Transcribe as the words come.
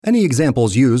Any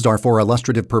examples used are for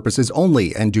illustrative purposes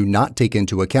only and do not take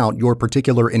into account your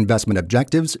particular investment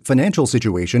objectives, financial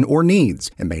situation, or needs,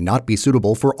 and may not be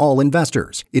suitable for all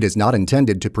investors. It is not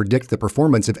intended to predict the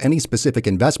performance of any specific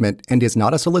investment and is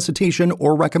not a solicitation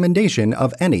or recommendation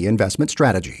of any investment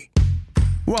strategy.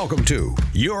 Welcome to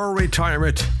Your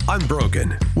Retirement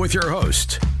Unbroken with your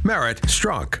host, Merritt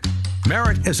Strunk.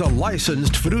 Merritt is a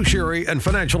licensed fiduciary and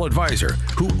financial advisor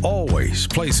who always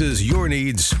places your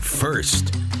needs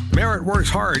first. Merritt works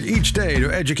hard each day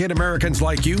to educate Americans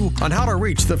like you on how to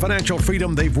reach the financial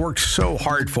freedom they've worked so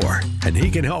hard for, and he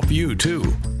can help you too.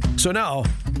 So now,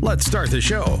 let's start the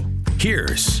show.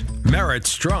 Here's Merritt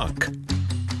Strunk.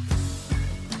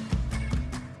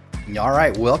 All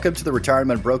right, welcome to the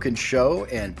Retirement Unbroken show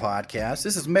and podcast.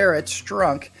 This is Merritt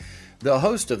Strunk, the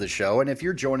host of the show, and if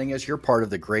you're joining us, you're part of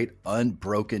the great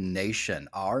Unbroken Nation.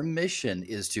 Our mission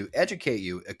is to educate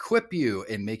you, equip you,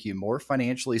 and make you more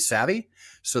financially savvy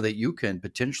so that you can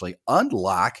potentially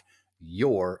unlock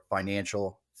your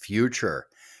financial future.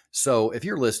 So if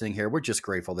you're listening here, we're just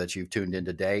grateful that you've tuned in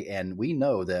today, and we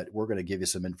know that we're going to give you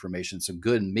some information, some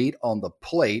good meat on the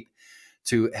plate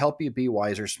to help you be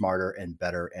wiser, smarter, and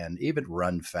better, and even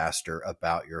run faster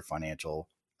about your financial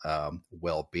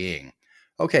well-being.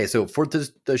 Okay, so for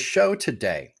the show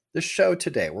today,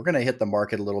 we're going to hit the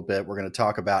market a little bit. We're going to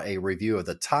talk about a review of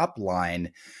the top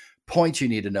line points you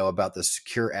need to know about the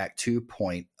Secure Act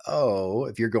 2.0.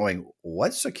 If you're going,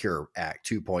 what's Secure Act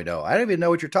 2.0? I don't even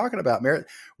know what you're talking about, Merritt.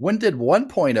 When did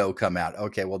 1.0 come out?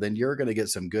 Okay, well, then you're going to get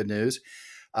some good news.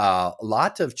 A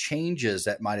lot of changes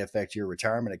that might affect your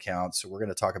retirement accounts. So we're going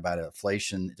to talk about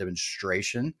inflation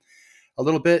demonstration a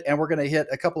little bit, and we're going to hit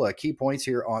a couple of key points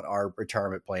here on our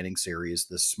retirement planning series,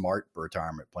 the Smart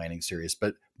Retirement Planning Series.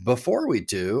 But before we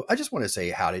do, I just want to say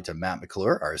howdy to Matt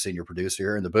McClure, our senior producer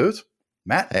here in the booth.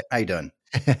 Matt, how you doing?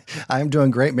 I'm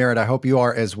doing great, Merritt. I hope you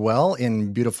are as well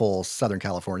in beautiful Southern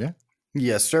California.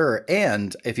 Yes, sir.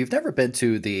 And if you've never been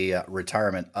to the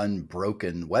Retirement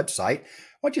Unbroken website,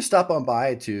 why don't you stop on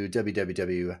by to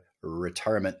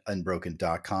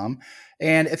www.retirementunbroken.com.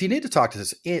 And if you need to talk to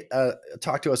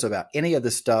us about any of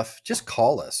this stuff, just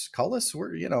call us.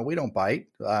 We don't bite.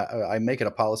 I make it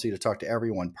a policy to talk to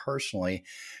everyone personally.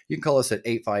 You can call us at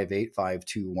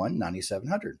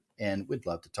 858-521-9700. And we'd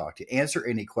love to talk to you, answer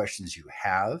any questions you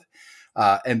have.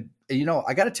 I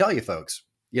got to tell you, folks,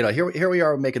 here we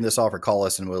are making this offer. Call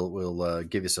us and we'll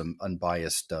give you some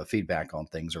unbiased feedback on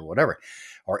things or whatever,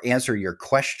 or answer your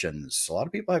questions. A lot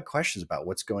of people have questions about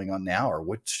what's going on now or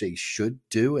what they should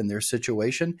do in their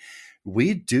situation.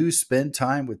 We do spend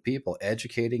time with people,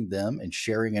 educating them and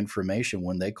sharing information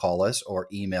when they call us or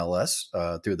email us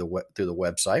through the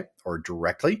website or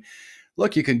directly.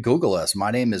 Look, you can Google us.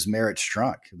 My name is Merritt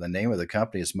Strunk. The name of the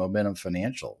company is Momentum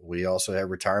Financial. We also have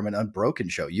Retirement Unbroken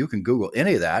Show. You can Google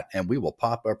any of that, and we will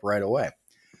pop up right away.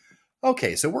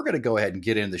 Okay, so we're going to go ahead and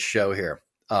get into the show here.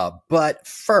 But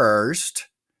first,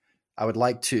 I would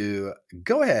like to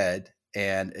go ahead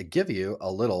and give you a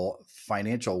little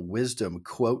financial wisdom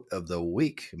quote of the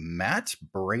week. Matt,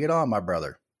 bring it on, my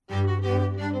brother.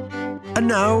 And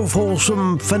now for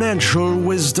some financial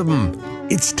wisdom.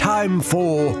 It's time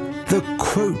for the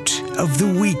quote of the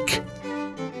week.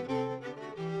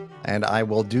 And I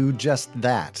will do just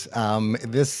that.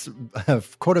 This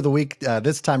quote of the week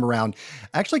this time around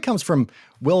actually comes from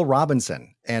Will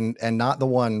Robinson and not the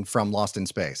one from Lost in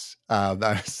Space.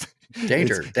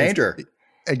 Danger.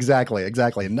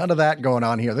 Exactly. None of that going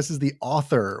on here. This is the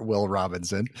author, Will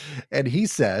Robinson. And he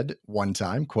said one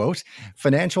time, quote,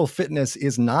 "Financial fitness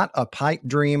is not a pipe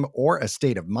dream or a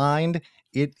state of mind.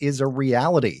 It is a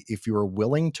reality if you are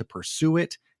willing to pursue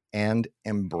it and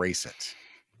embrace it."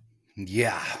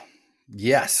 Yeah.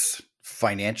 Yes.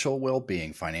 Financial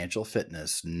well-being, financial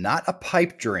fitness, not a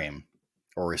pipe dream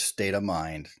or a state of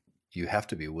mind. You have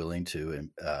to be willing to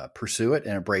pursue it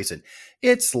and embrace it.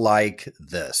 It's like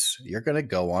this. You're going to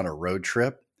go on a road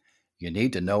trip. You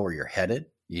need to know where you're headed.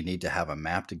 You need to have a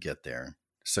map to get there.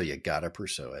 So you got to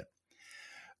pursue it.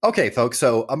 Okay, folks.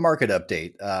 So a market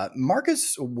update.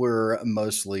 Markets were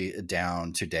mostly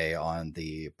down today on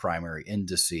the primary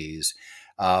indices.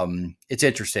 It's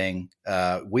interesting.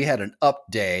 We had an up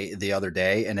day the other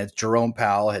day, and as Jerome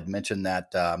Powell had mentioned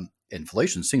that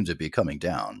inflation seems to be coming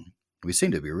down. We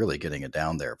seem to be really getting it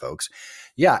down there, folks.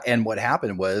 Yeah. And what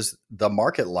happened was the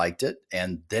market liked it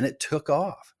and then it took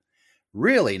off.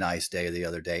 Really nice day the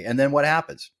other day. And then what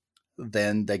happens?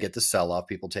 Then they get the sell off,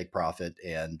 people take profit,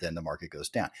 and then the market goes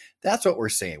down. That's what we're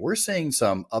seeing. We're seeing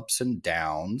some ups and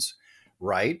downs,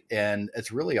 right? And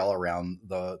it's really all around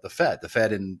the Fed. The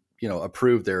Fed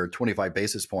approved their 25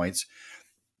 basis points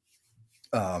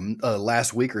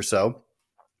last week or so.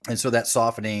 And so that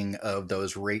softening of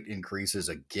those rate increases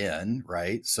again,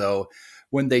 right? So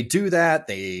when they do that,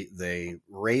 they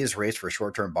raise rates for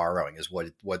short-term borrowing is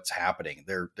what's happening.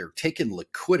 They're taking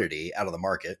liquidity out of the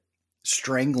market,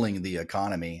 strangling the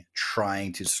economy,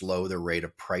 trying to slow the rate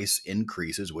of price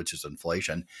increases, which is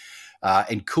inflation,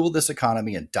 and cool this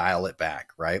economy and dial it back,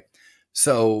 right?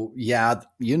 So yeah,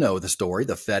 you know the story.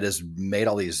 The Fed has made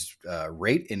all these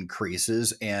rate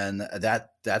increases, and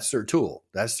that's their tool.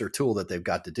 That's their tool that they've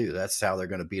got to do. That's how they're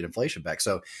going to beat inflation back.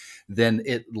 So then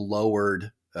it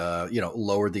lowered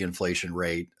the inflation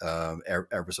rate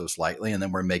ever so slightly, and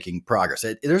then we're making progress.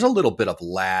 There's a little bit of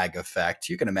lag effect.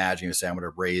 You can imagine you say I'm going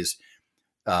to raise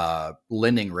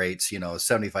lending rates,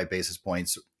 75 basis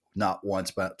points, not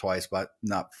once, but twice, but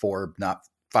not four, not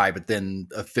 5, but then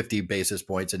 50 basis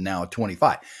points and now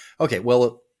 25. Okay,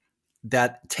 well,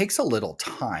 that takes a little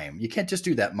time. You can't just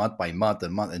do that month by month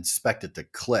and expect it to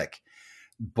click.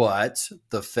 But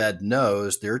the Fed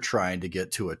knows they're trying to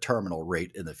get to a terminal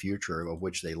rate in the future of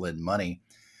which they lend money.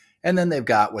 And then they've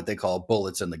got what they call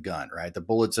bullets in the gun, right? The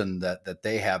bullets in that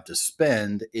they have to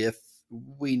spend if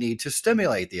we need to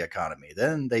stimulate the economy.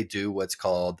 Then they do what's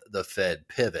called the Fed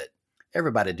pivot.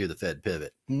 Everybody do the Fed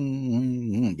pivot.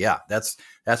 Mm-hmm. Yeah, that's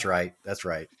right. That's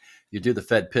right. You do the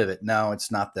Fed pivot. No, it's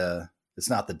not the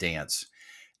dance.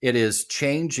 It is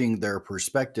changing their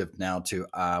perspective now to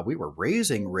we were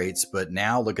raising rates, but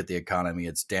now look at the economy,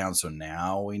 it's down. So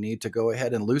now we need to go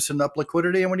ahead and loosen up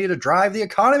liquidity and we need to drive the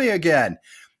economy again.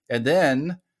 And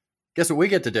then guess what we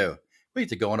get to do? We get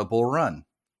to go on a bull run.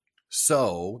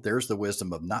 So there's the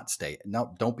wisdom of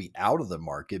don't be out of the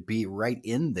market, be right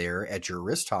in there at your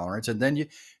risk tolerance. And then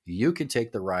you can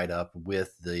take the ride up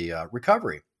with the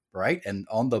recovery, right? And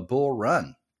on the bull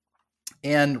run.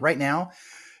 And right now,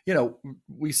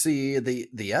 we see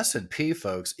the S&P,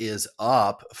 folks, is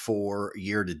up for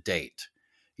year to date.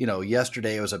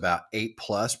 Yesterday it was about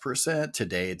 8+%.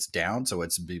 Today it's down. So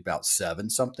it's about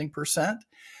 7-something%.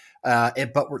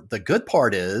 But the good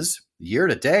part is year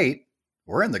to date,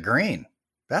 we're in the green.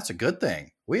 That's a good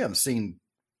thing. We haven't seen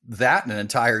that in an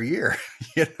entire year.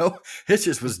 It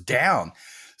just was down.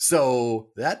 So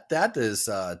that is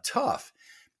tough.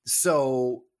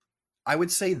 So I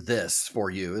would say this for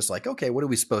you is like, okay, what are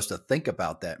we supposed to think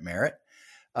about that, Merritt?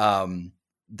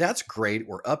 That's great.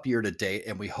 We're up year to date,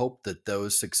 and we hope that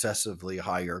those successively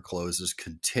higher closes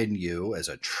continue as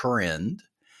a trend.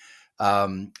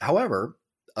 However,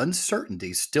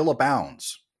 uncertainty still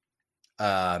abounds.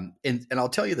 And I'll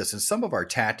tell you this, in some of our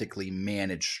tactically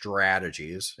managed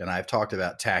strategies, and I've talked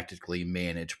about tactically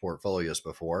managed portfolios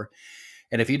before,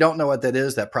 and if you don't know what that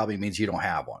is, that probably means you don't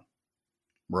have one,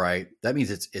 right? That means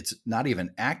it's not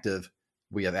even active.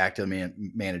 We have active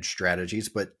managed strategies,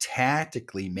 but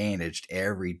tactically managed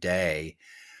every day,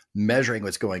 measuring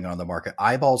what's going on in the market,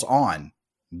 eyeballs on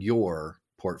your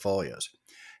portfolios.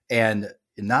 And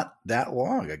not that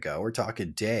long ago, we're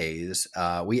talking days,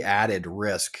 we added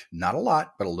risk, not a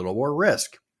lot, but a little more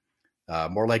risk,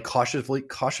 more like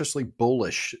cautiously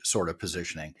bullish sort of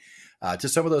positioning to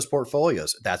some of those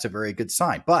portfolios. That's a very good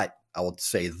sign. But I will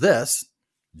say this,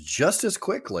 just as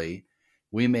quickly,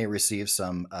 we may receive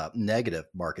some negative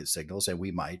market signals, and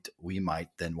we might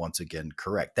then once again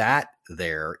correct. That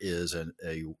there is a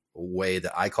way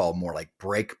that I call more like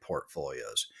brake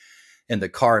portfolios. In the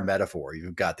car metaphor,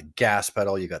 you've got the gas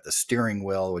pedal, you've got the steering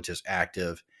wheel, which is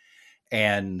active,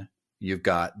 and you've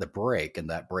got the brake, and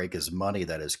that brake is money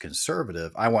that is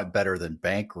conservative. I want better than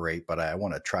bank rate, but I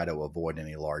want to try to avoid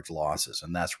any large losses,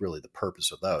 and that's really the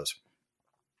purpose of those.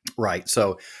 Right.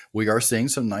 So we are seeing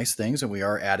some nice things, and we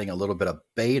are adding a little bit of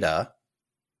beta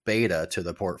to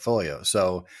the portfolio.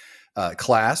 So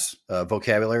class,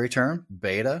 vocabulary term,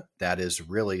 beta, that is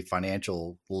really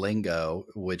financial lingo,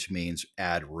 which means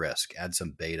add risk, add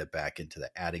some beta back into the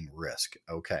adding risk.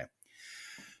 Okay.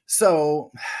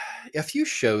 So a few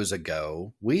shows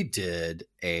ago, we did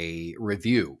a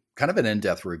review, kind of an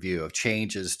in-depth review of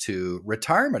changes to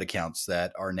retirement accounts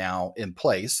that are now in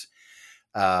place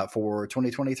for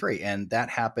 2023. And that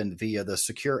happened via the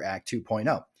Secure Act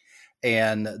 2.0.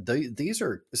 And these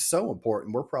are so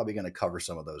important. We're probably going to cover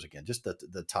some of those again, just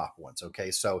the top ones.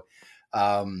 Okay. So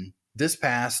this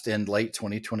passed in late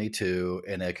 2022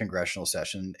 in a congressional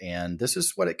session, and this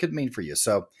is what it could mean for you.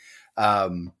 So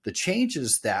the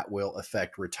changes that will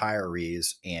affect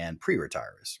retirees and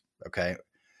pre-retirees. Okay.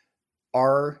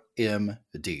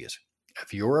 RMDs.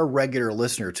 If you're a regular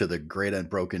listener to the Great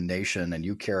Unbroken Nation and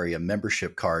you carry a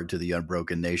membership card to the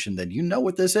Unbroken Nation, then you know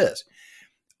what this is.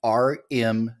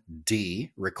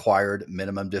 RMD, required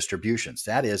minimum distributions.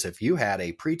 That is, if you had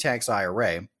a pre-tax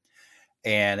IRA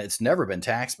and it's never been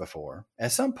taxed before.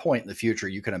 At some point in the future,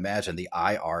 you can imagine the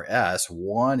IRS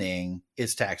wanting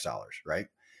its tax dollars, right?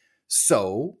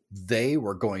 So they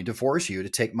were going to force you to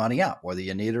take money out, whether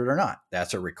you need it or not.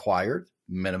 That's a required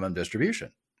minimum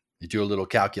distribution. You do a little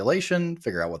calculation,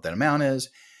 figure out what that amount is,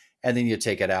 and then you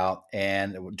take it out.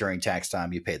 And during tax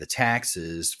time, you pay the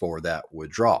taxes for that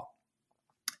withdrawal.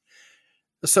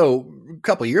 So a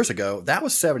couple of years ago, that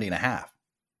was 70 and a half.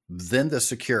 Then the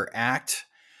Secure Act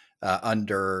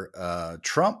under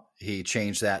Trump, he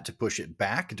changed that to push it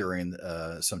back during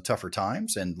some tougher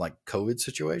times and like COVID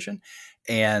situation,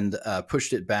 and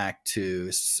pushed it back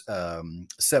to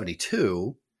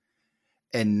 72.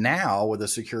 And now with the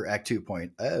Secure Act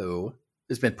 2.0,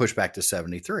 it's been pushed back to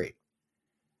 73.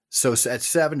 So at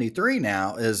 73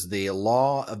 now is the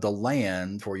law of the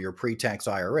land for your pre-tax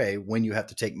IRA when you have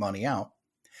to take money out.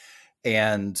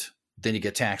 And then you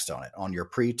get taxed on it, on your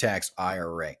pre-tax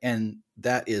IRA. And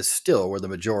that is still where the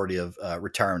majority of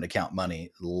retirement account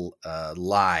money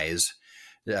lies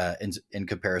in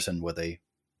comparison with a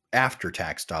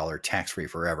after-tax dollar, tax-free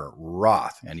forever,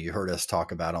 Roth. And you heard us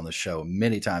talk about on the show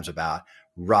many times about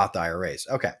Roth IRAs.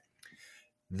 Okay.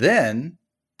 Then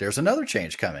there's another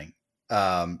change coming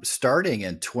starting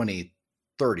in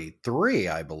 2033,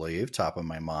 I believe, top of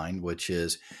my mind, which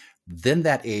is then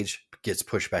that age gets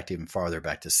pushed back even farther,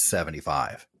 back to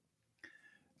 75.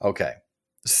 Okay.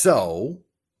 So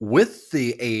with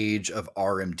the age of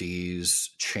RMDs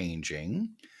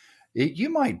changing, you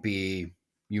might,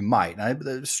 and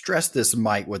I stress this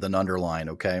might with an underline,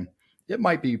 okay? It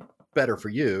might be better for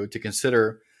you to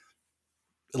consider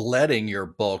letting your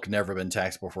bulk never been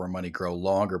taxed before money grow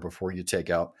longer before you take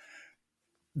out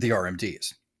the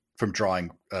RMDs from drawing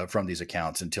from these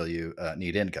accounts until you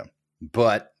need income.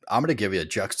 But I'm going to give you a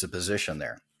juxtaposition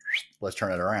there. Let's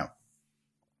turn it around.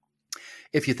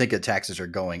 If you think that taxes are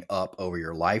going up over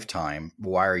your lifetime,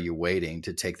 why are you waiting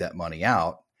to take that money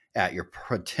out at your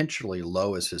potentially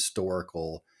lowest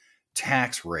historical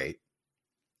tax rate?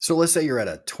 So let's say you're at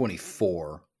a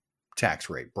 24 tax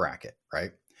rate bracket,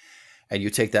 right? And you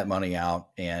take that money out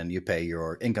and you pay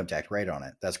your income tax rate on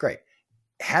it. That's great.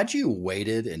 Had you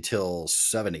waited until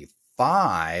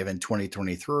 75 in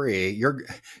 2023,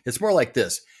 it's more like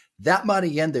this. That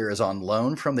money in there is on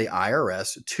loan from the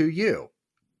IRS to you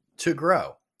to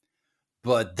grow.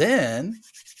 But then,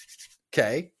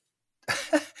 okay,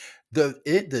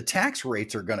 the tax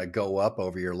rates are going to go up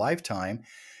over your lifetime.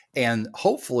 And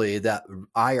hopefully that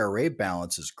IRA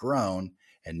balance has grown.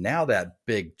 And now that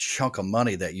big chunk of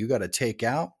money that you got to take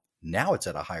out, now it's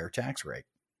at a higher tax rate.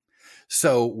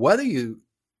 So whether you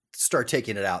start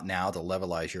taking it out now to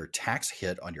levelize your tax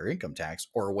hit on your income tax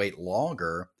or wait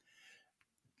longer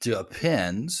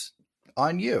depends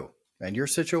on you and your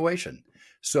situation.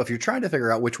 So if you're trying to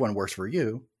figure out which one works for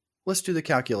you, let's do the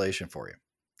calculation for you.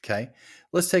 Okay.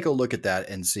 Let's take a look at that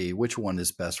and see which one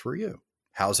is best for you.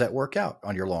 How's that work out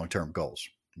on your long-term goals?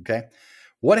 Okay.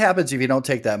 What happens if you don't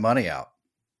take that money out?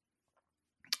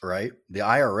 Right? The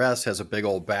IRS has a big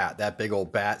old bat. That big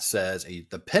old bat says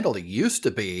the penalty used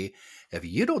to be if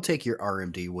you don't take your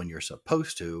RMD when you're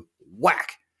supposed to,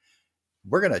 whack,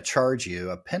 we're going to charge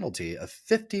you a penalty of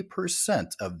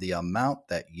 50% of the amount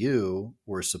that you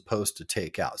were supposed to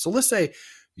take out. So let's say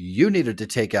you needed to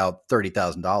take out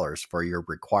 $30,000 for your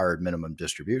required minimum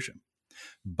distribution,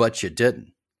 but you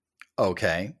didn't.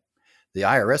 Okay. The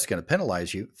IRS is going to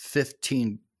penalize you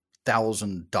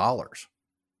 $15,000.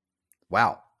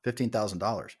 Wow.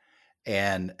 $15,000.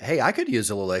 And hey, I could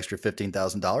use a little extra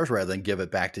 $15,000 rather than give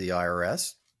it back to the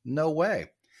IRS. No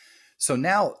way. So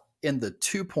now in the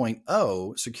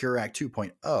 2.0, Secure Act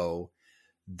 2.0,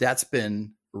 that's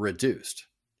been reduced.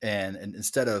 And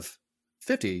instead of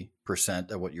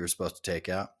 50% of what you were supposed to take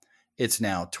out, it's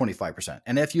now 25%.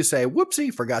 And if you say,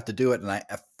 whoopsie, forgot to do it, and I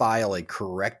file a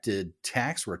corrected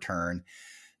tax return,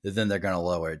 then they're going to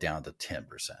lower it down to 10%,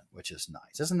 which is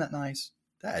nice. Isn't that nice?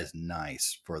 That is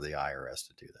nice for the IRS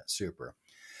to do that. Super.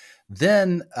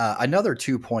 Then another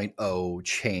 2.0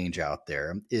 change out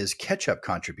there is catch-up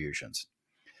contributions.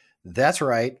 That's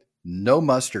right. No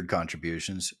mustard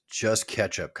contributions, just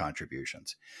catch-up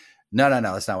contributions. No,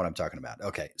 that's not what I'm talking about.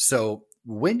 Okay. So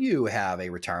when you have a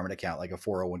retirement account like a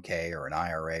 401k or an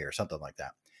IRA or something like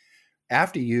that,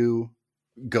 after you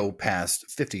go past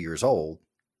 50 years old,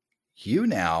 you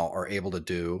now are able to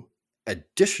do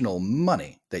additional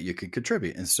money that you could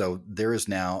contribute. And so there is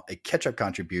now a catch-up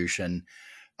contribution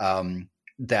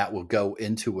that will go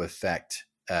into effect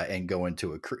and go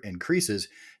into increases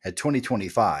at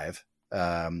 2025,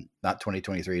 not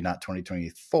 2023, not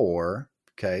 2024,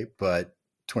 okay, but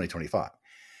 2025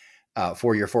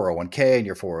 for your 401k and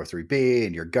your 403b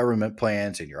and your government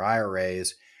plans and your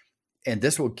IRAs. And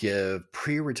this will give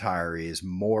pre-retirees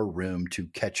more room to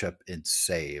catch up and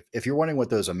save. If you're wondering what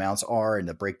those amounts are and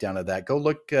the breakdown of that, go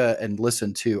look and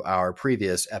listen to our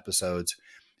previous episodes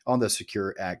on the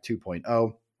Secure Act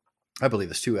 2.0. I believe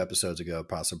it's 2 episodes ago,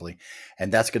 possibly.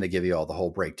 And that's going to give you all the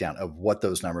whole breakdown of what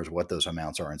those numbers, what those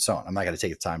amounts are, and so on. I'm not going to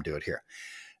take the time to do it here.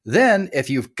 Then if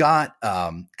you've got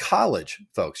college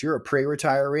folks, you're a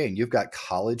pre-retiree and you've got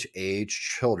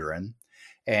college-age children,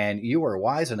 and you are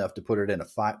wise enough to put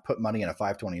money in a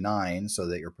 529 so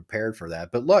that you're prepared for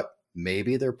that. But look,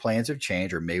 maybe their plans have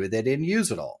changed, or maybe they didn't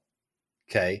use it all.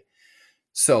 Okay.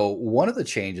 So one of the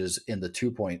changes in the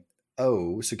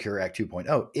 2.0 Secure Act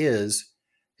 2.0 is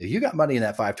if you got money in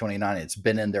that 529, it's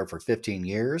been in there for 15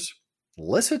 years.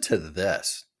 Listen to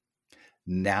this.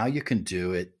 Now you can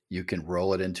do it. You can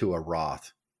roll it into a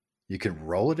Roth. You can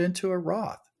roll it into a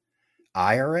Roth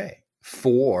IRA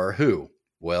for who?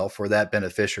 Well, for that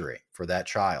beneficiary, for that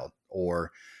child,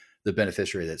 or the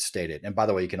beneficiary that's stated. And by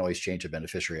the way, you can always change a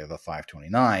beneficiary of a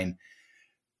 529,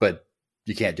 but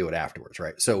you can't do it afterwards,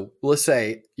 right? So let's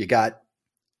say you got,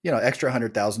 extra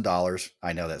 $100,000.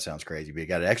 I know that sounds crazy, but you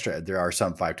got an extra. There are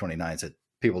some 529s that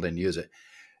people didn't use it.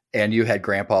 And you had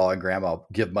grandpa and grandma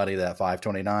give money to that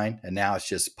 529, and now it's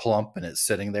just plump and it's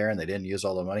sitting there and they didn't use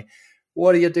all the money.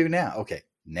 What do you do now? Okay,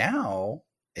 now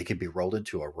it can be rolled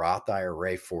into a Roth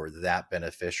IRA for that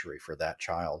beneficiary, for that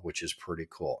child, which is pretty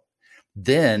cool.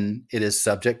 Then it is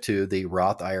subject to the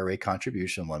Roth IRA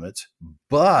contribution limits,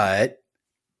 but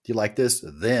do you like this?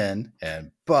 Then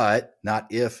and but, not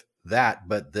if that,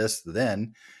 but this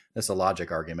then. That's the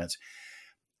logic arguments.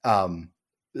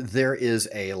 There is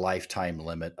a lifetime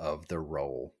limit of the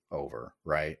rollover,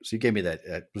 right? So you gave me that.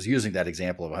 I was using that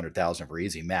example of 100,000 for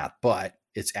easy math, but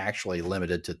it's actually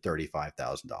limited to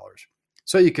 $35,000.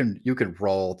 So you can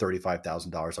roll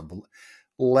 $35,000 of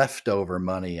leftover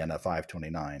money in a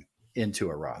 529 into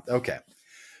a Roth. Okay.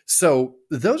 So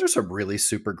those are some really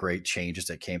super great changes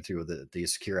that came through the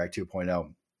Secure Act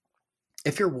 2.0.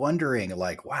 If you're wondering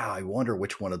like, wow, I wonder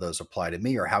which one of those apply to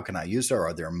me, or how can I use it? Or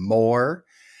are there more?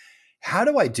 How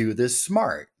do I do this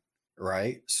smart,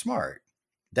 right? Smart.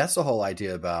 That's the whole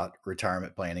idea about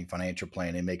retirement planning, financial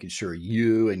planning, making sure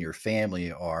you and your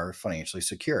family are financially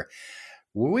secure.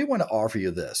 We want to offer you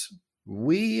this.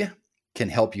 We can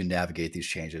help you navigate these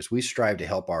changes. We strive to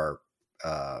help our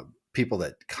people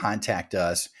that contact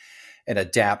us and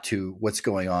adapt to what's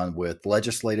going on with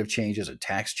legislative changes and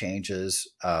tax changes,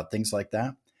 things like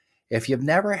that. If you've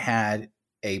never had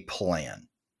a plan,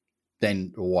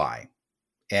 then why?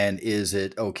 And is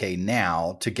it okay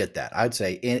now to get that? I'd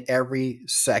say in every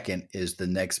second is the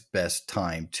next best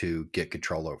time to get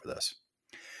control over this,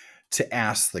 to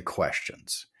ask the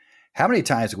questions. How many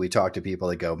times have we talked to people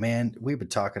that go, man, we've been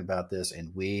talking about this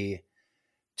and we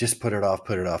just put it off.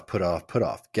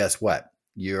 Guess what?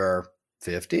 You're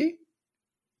 50,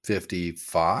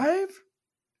 55,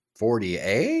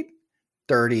 48,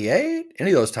 38,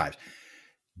 any of those times.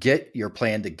 Get your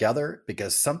plan together,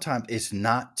 because sometimes it's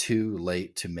not too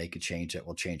late to make a change that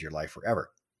will change your life forever.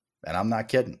 And I'm not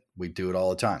kidding. We do it all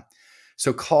the time.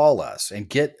 So call us and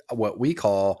get what we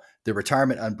call the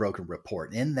Retirement Unbroken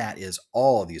Report. And in that is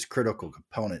all of these critical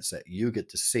components that you get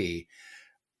to see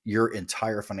your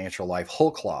entire financial life,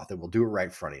 whole cloth. It will do it right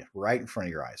in front of you, right in front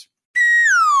of your eyes.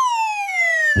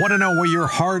 Want to know where your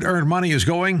hard-earned money is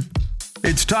going?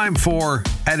 It's time for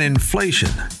an inflation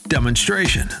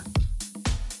demonstration.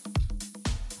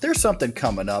 There's something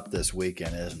coming up this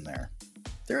weekend, isn't there?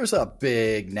 There's a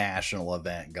big national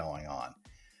event going on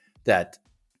that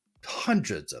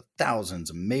hundreds of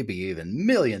thousands, maybe even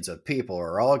millions of people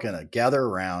are all going to gather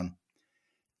around,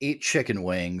 eat chicken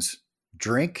wings,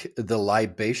 drink the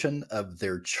libation of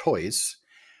their choice,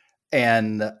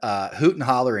 and hoot and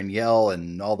holler and yell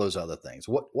and all those other things.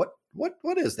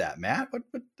 What is that, Matt? What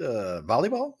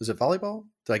volleyball? Is it volleyball?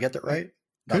 Did I get that right?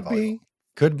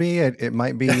 Could be. It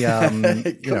might be,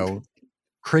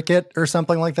 cricket or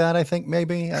something like that. I think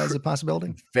maybe as a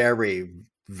possibility. Very,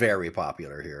 very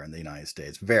popular here in the United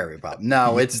States. Very popular.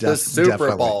 No, it's the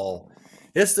Super Bowl.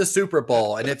 It's the Super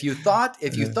Bowl. And if you thought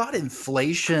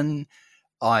inflation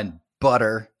on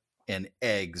butter and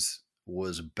eggs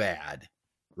was bad,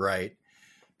 right?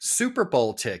 Super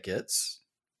Bowl tickets,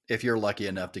 if you're lucky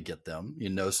enough to get them,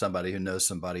 somebody who knows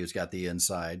somebody who's got the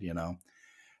inside,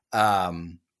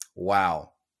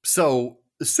 wow. So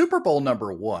the Super Bowl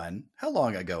 #1, how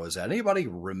long ago is that? Anybody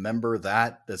remember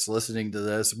that that's listening to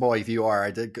this? Boy, if you are,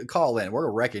 I did call in. We're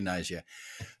going to recognize you.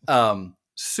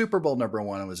 Super Bowl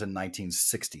 #1 was in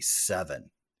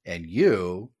 1967. And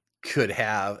you could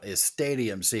have a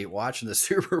stadium seat watching the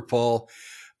Super Bowl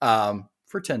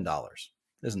for $10.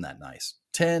 Isn't that nice?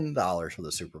 $10 for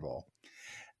the Super Bowl.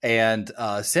 And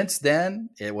since then,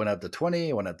 it went up to 20,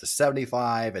 it went up to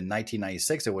 75. In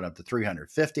 1996, it went up to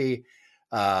 350.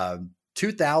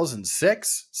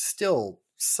 2006, still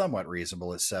somewhat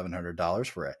reasonable at $700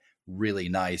 for a really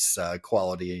nice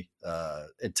quality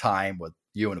time with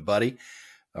you and a buddy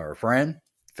or a friend,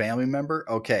 family member.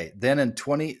 Okay. Then in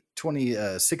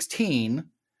 2016,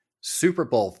 Super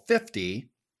Bowl 50,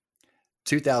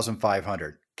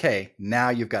 2,500. Okay. Now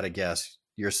you've got to guess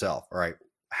yourself. All right.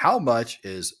 How much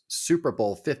is Super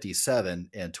Bowl 57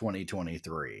 in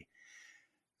 2023?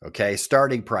 Okay.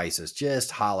 Starting prices.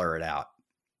 Just holler it out.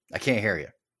 I can't hear you.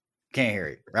 Can't hear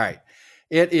you. All right.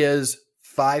 It is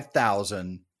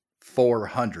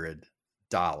 $5,400.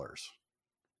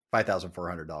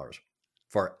 $5,400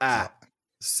 for a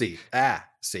seat.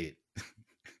 Seat.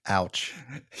 Ouch.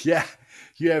 Yeah.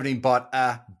 You haven't even bought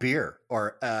a beer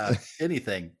or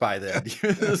anything by then.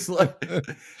 It's like,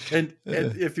 and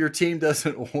if your team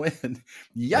doesn't win,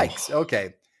 yikes.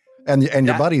 Okay. And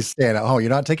your buddy's staying at home.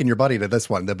 You're not taking your buddy to this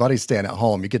one. The buddy's staying at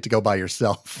home. You get to go by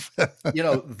yourself.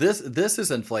 This is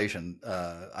inflation.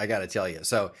 I got to tell you.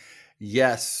 So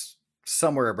yes,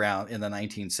 somewhere around in the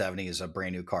 1970s, a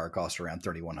brand new car cost around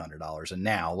 $3,100. And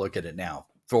now look at it now,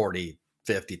 $40,000,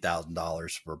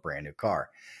 $50,000 for a brand new car,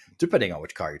 depending on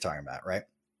which car you're talking about. Right.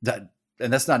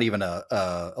 And that's not even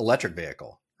a electric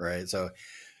vehicle. Right. So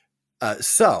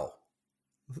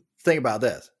think about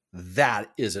this. That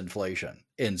is inflation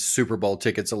in Super Bowl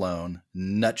tickets alone,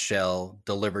 nutshell,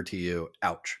 delivered to you.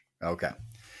 Ouch. Okay.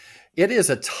 It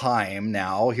is a time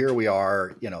now. Here we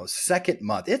are, second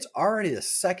month. It's already the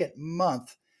second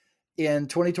month in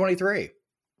 2023.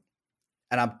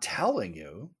 And I'm telling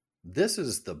you, this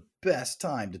is the best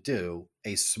time to do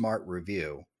a smart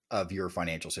review of your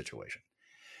financial situation.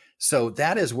 So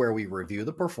that is where we review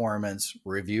the performance,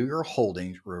 review your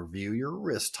holdings, review your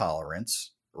risk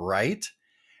tolerance, right?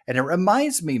 And it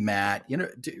reminds me, Matt,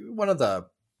 one of the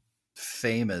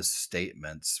famous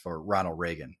statements for Ronald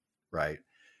Reagan, right?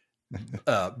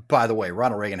 By the way,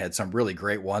 Ronald Reagan had some really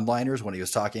great one-liners when he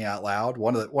was talking out loud.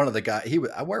 One of the guys,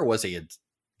 where was he? In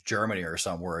Germany or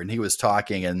somewhere, and he was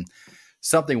talking, and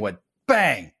something went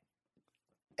bang,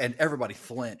 and everybody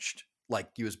flinched like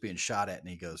he was being shot at, and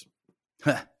he goes,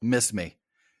 "Miss me,"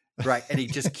 right? And he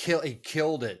just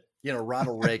killed it.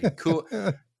 Ronald Reagan,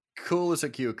 cool as a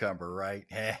cucumber, right?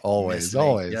 Always.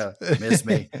 Yeah, miss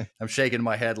me. I'm shaking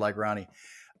my head like Ronnie.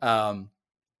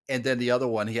 And then the other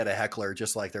one, he had a heckler,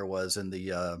 just like there was in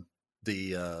the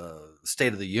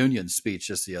State of the Union speech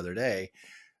just the other day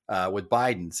with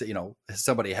Biden. So,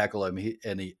 somebody heckled him, he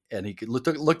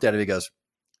looked at him. He goes,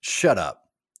 "Shut up."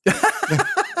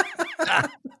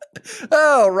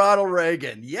 Oh, Ronald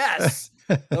Reagan, yes,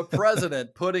 the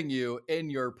president putting you in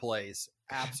your place.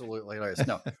 Absolutely hilarious.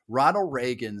 No, Ronald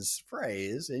Reagan's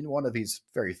phrase, and one of he's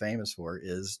very famous for,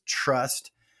 is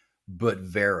trust but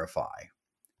verify.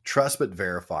 Trust but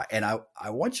verify. And I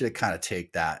want you to kind of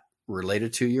take that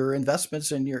related to your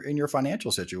investments in your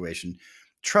financial situation.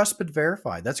 Trust but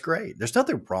verify. That's great. There's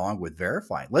nothing wrong with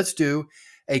verifying. Let's do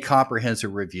a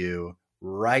comprehensive review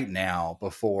right now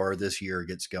before this year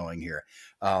gets going here.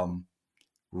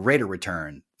 Rate of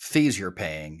return, fees you're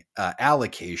paying,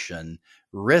 allocation,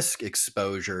 risk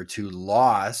exposure to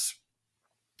loss,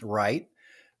 right?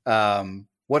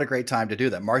 What a great time to do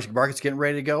that. Market's getting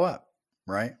ready to go up,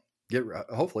 right?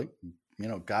 Hopefully,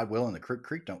 God willing, the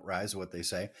creek don't rise, is what they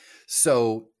say.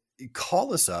 So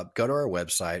call us up, go to our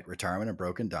website,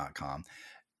 retirementandbroken.com,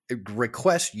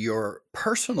 request your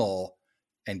personal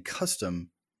and custom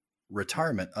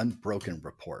retirement unbroken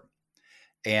report.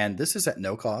 And this is at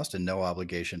no cost and no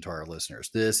obligation to our listeners.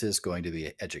 This is going to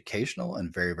be educational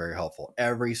and very, very helpful.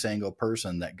 Every single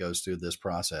person that goes through this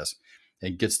process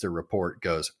and gets the report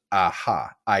goes,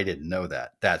 aha, I didn't know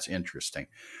that. That's interesting.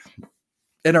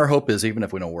 And our hope is, even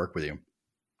if we don't work with you,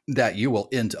 that you will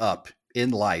end up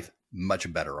in life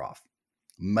much better off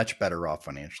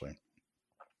financially.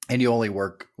 And you only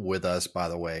work with us, by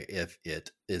the way, if it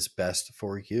is best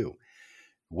for you.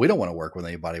 We don't want to work with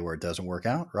anybody where it doesn't work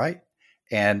out, right?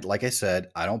 And like I said,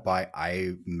 I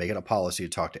make it a policy to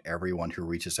talk to everyone who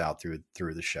reaches out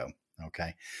through the show.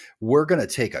 Okay. We're going to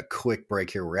take a quick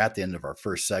break here. We're at the end of our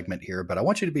first segment here, but I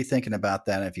want you to be thinking about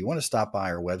that. And if you want to stop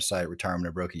by our website, Retirement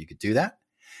Unbroken, you could do that.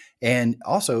 And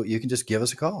also you can just give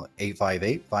us a call at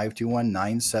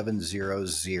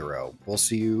 858-521-9700. We'll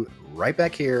see you right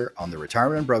back here on the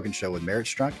Retirement Unbroken show with Merritt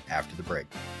Strunk after the break.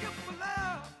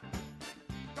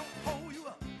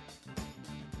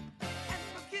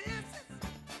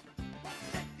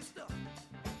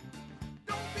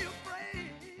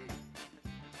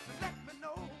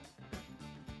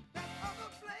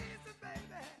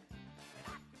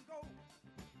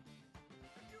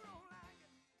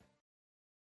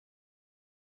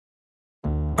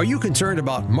 Are you concerned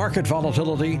about market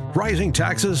volatility, rising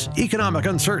taxes, economic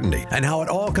uncertainty, and how it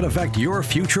all can affect your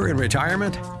future in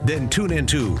retirement? Then tune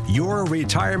into Your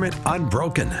Retirement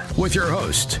Unbroken with your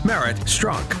host, Merritt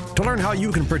Strunk, to learn how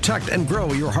you can protect and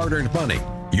grow your hard-earned money.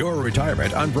 Your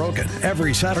Retirement Unbroken,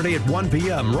 every Saturday at 1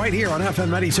 p.m. right here on FM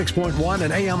 96.1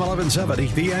 and AM 1170,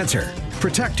 The Answer.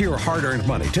 Protect your hard-earned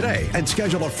money today and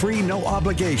schedule a free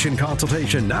no-obligation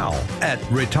consultation now at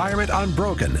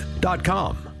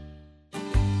retirementunbroken.com.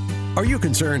 Are you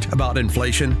concerned about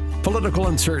inflation, political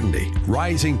uncertainty,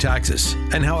 rising taxes,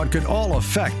 and how it could all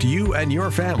affect you and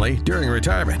your family during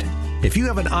retirement? If you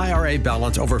have an IRA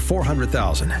balance over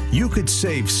 $400,000, you could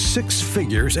save six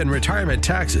figures in retirement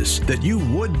taxes that you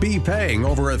would be paying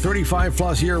over a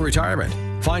 35-plus year retirement.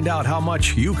 Find out how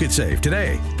much you could save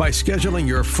today by scheduling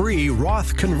your free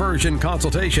Roth conversion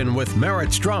consultation with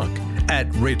Merritt Strunk at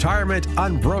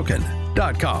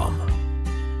retirementunbroken.com.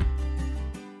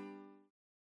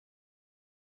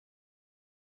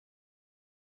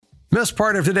 Missed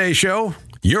part of today's show?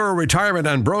 Your Retirement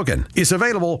Unbroken is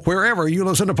available wherever you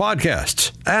listen to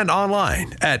podcasts and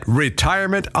online at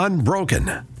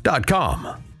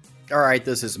retirementunbroken.com. All right,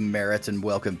 this is Merritt, and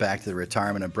welcome back to the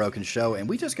Retirement Unbroken show. And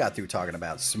we just got through talking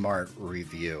about Smart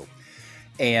Review.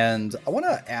 And I want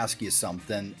to ask you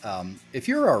something. If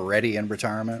you're already in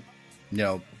retirement,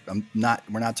 we're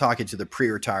not talking to the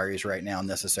pre-retirees right now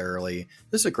necessarily.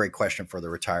 This is a great question for the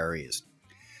retirees.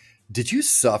 Did you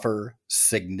suffer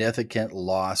significant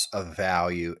loss of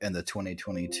value in the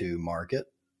 2022 market?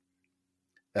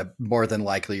 More than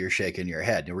likely, you're shaking your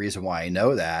head. The reason why I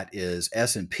know that is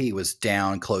S&P was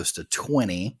down close to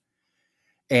 20.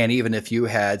 And even if you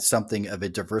had something of a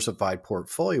diversified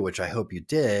portfolio, which I hope you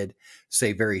did,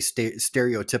 say very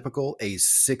stereotypical, a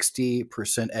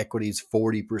 60% equities,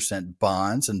 40%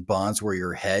 bonds, and bonds were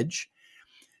your hedge.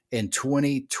 In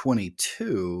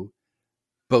 2022,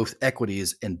 both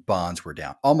equities and bonds were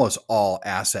down. Almost all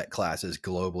asset classes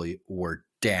globally were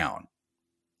down,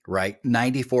 right?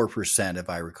 94%, if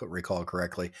I recall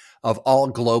correctly, of all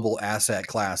global asset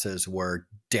classes were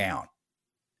down,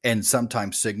 and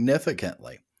sometimes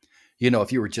significantly.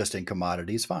 If you were just in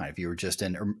commodities, fine. If you were just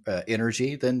in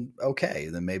energy, then okay,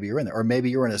 then maybe you're in there. Or maybe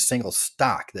you're in a single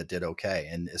stock that did okay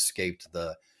and escaped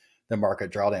the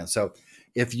market drawdown. So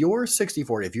if you're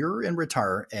 64, if you're in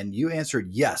retire and you answered,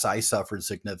 yes, I suffered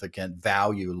significant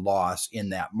value loss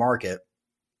in that market,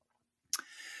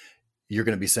 you're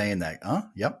going to be saying that,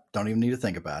 yep, don't even need to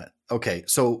think about it. Okay,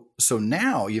 so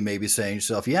now you may be saying to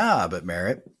yourself, yeah, but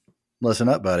Merritt, listen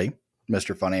up, buddy,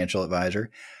 Mr. Financial Advisor.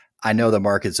 I know the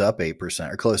market's up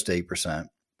 8% or close to 8%.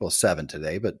 Well, 7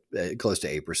 today, but close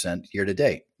to 8% year to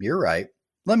date. You're right.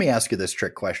 Let me ask you this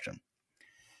trick question.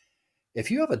 If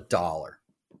you have $1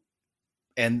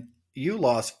 and you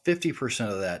lost 50%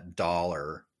 of that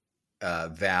dollar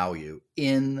value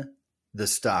in the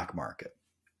stock market,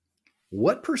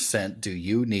 what percent do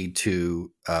you need to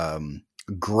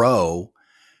grow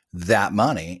that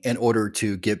money in order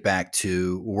to get back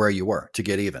to where you were, to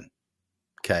get even?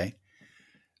 Okay.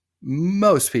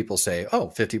 Most people say,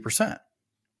 50%.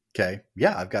 Okay.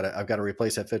 Yeah, I've got to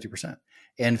replace that 50%.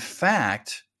 In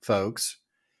fact, folks,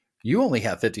 you only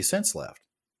have 50 cents left.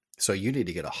 So you need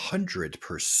to get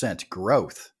 100%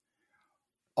 growth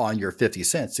on your 50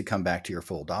 cents to come back to your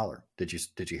full dollar. Did you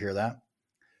hear that?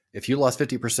 If you lost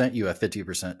 50%, you have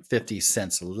 50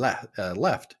 cents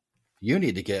left. You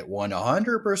need to get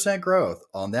 100% growth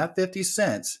on that 50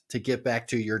 cents to get back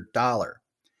to your dollar.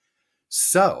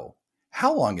 So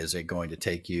how long is it going to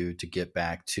take you to get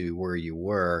back to where you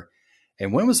were?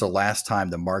 And when was the last time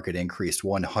the market increased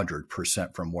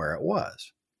 100% from where it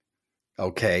was?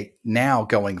 Okay, now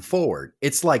going forward,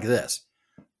 it's like this.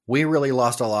 We really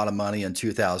lost a lot of money in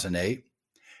 2008,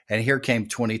 and here came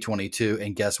 2022,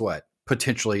 and guess what?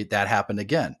 Potentially that happened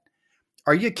again.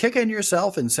 Are you kicking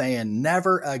yourself and saying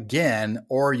never again,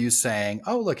 or are you saying,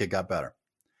 oh, look, it got better?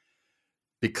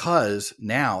 Because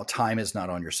now time is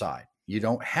not on your side. You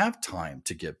don't have time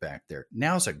to get back there.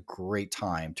 Now's a great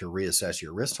time to reassess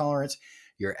your risk tolerance,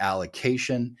 your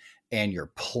allocation, and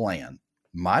your plan.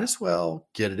 Might as well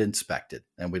get it inspected,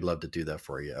 and we'd love to do that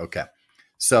for you. Okay.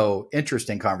 So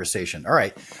interesting conversation. All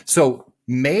right. So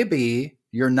maybe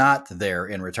you're not there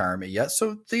in retirement yet.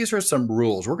 So these are some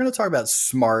rules. We're going to talk about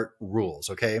SMART rules.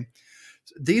 Okay.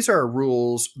 These are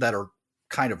rules that are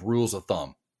kind of rules of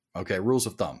thumb. Okay. Rules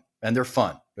of thumb. And they're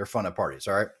fun. They're fun at parties.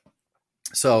 All right.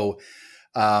 So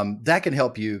that can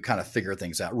help you kind of figure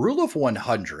things out. Rule of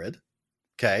 100.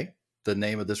 Okay. The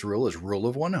name of this rule is Rule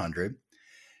of 100.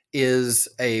 Is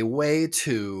a way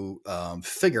to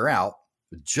figure out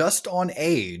just on an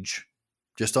age-based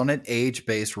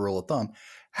rule of thumb,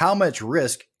 how much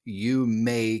risk you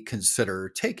may consider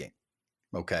taking.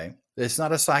 Okay. It's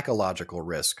not a psychological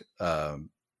risk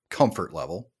comfort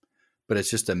level, but it's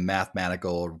just a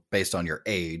mathematical, based on your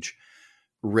age,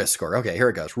 risk score. Okay, here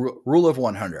it goes. Rule of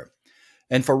 100.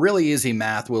 And for really easy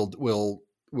math, we'll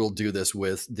do this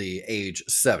with the age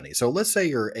 70. So let's say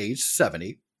you're age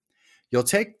 70. You'll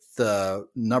take the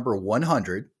number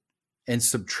 100 and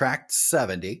subtract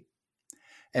 70.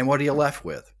 And what are you left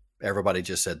with? Everybody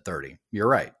just said 30. You're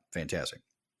right. Fantastic.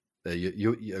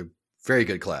 You very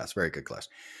good class. Very good class.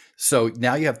 So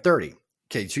now you have 30.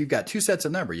 Okay, so you've got two sets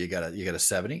of number. You got a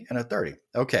 70 and a 30.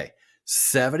 Okay,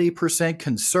 70%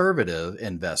 conservative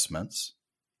investments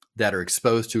that are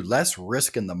exposed to less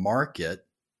risk in the market,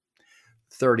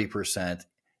 30%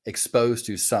 exposed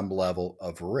to some level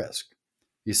of risk.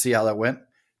 You see how that went?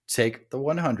 Take the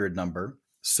 100 number,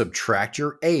 subtract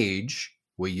your age.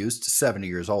 We used 70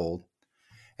 years old.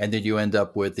 And then you end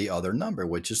up with the other number,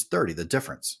 which is 30, the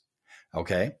difference.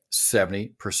 Okay,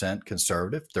 70%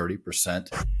 conservative,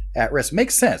 30% at risk.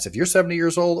 Makes sense. If you're 70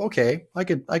 years old, okay, I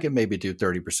could maybe do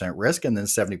 30% risk and then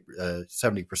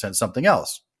 70% something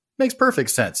else. Makes perfect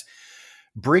sense.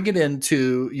 Bring it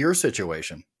into your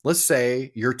situation. Let's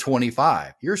say you're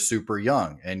 25, you're super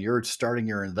young and you're starting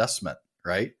your investment,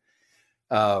 right?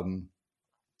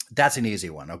 That's an easy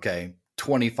one. Okay.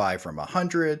 25 from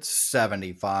 100,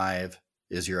 75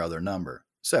 is your other number,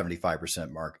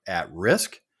 75% mark at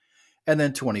risk. And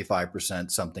then 25%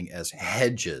 something as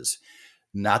hedges.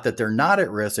 Not that they're not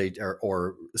at risk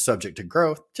or subject to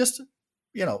growth, just,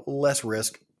 less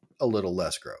risk, a little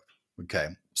less growth. Okay.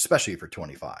 Especially for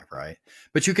 25, right?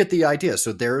 But you get the idea.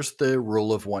 So there's the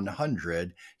rule of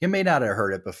 100. You may not have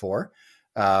heard it before,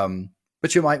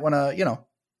 but you might want to,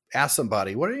 ask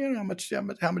somebody,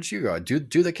 how much you go?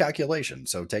 Do the calculation.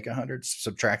 So take 100,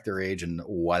 subtract their age, and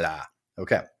voila.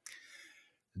 Okay.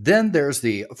 Then there's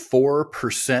the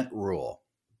 4% rule.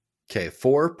 Okay,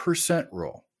 4%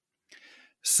 rule.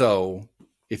 So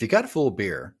if you got a full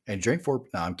beer and drink no,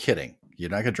 I'm kidding. You're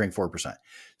not going to drink 4%.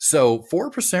 So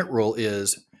 4% rule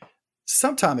is,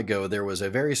 some time ago, there was a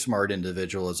very smart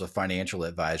individual as a financial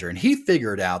advisor, and he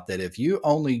figured out that if you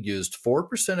only used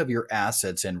 4% of your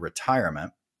assets in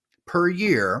retirement per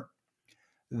year,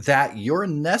 that your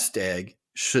nest egg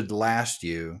should last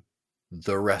you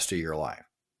the rest of your life.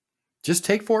 Just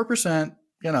take 4%,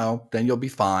 then you'll be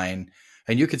fine.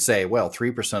 And you could say, well,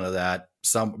 3% of that,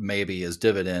 some maybe is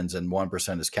dividends and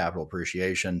 1% is capital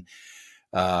appreciation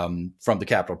from the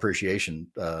capital appreciation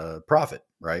profit,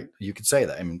 right? You could say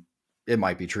that. I mean, it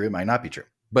might be true, it might not be true.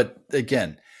 But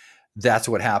again, that's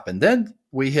what happened. Then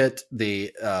we hit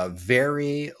the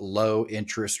very low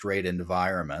interest rate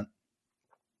environment,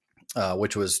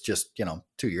 which was just,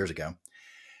 2 years ago.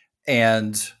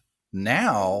 And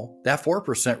now that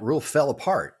 4% rule fell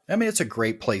apart. I mean, it's a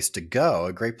great place to go,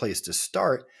 a great place to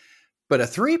start, but a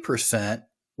 3%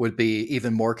 would be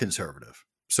even more conservative.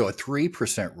 So a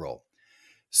 3% rule.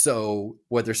 So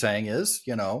what they're saying is,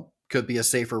 could be a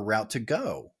safer route to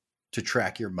go to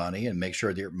track your money and make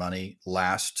sure that your money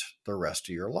lasts the rest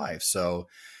of your life. So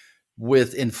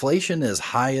with inflation as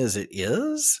high as it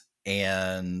is,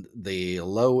 and the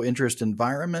low interest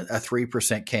environment, a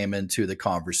 3% came into the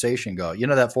conversation. Go,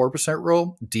 that 4%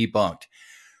 rule debunked.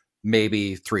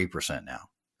 Maybe 3% now.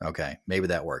 Okay, maybe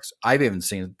that works. I've even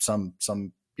seen some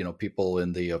people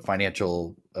in the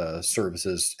financial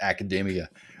services academia,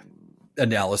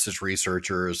 analysis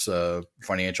researchers,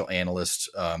 financial analysts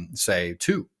say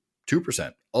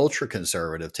 2%, ultra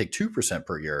conservative. Take 2%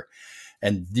 per year,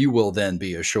 and you will then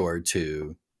be assured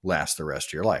to last the rest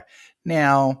of your life.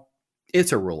 Now,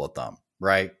 it's a rule of thumb,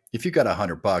 right? If you got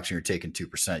 $100 and you're taking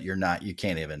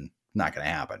 2%, not going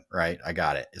to happen, right? I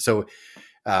got it. So,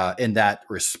 in that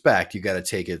respect, you got to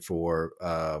take it for,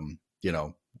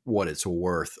 what it's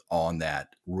worth on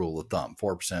that rule of thumb,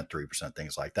 4%, 3%,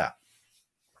 things like that.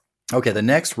 Okay. The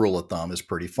next rule of thumb is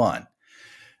pretty fun.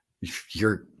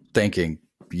 You're thinking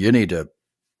you need to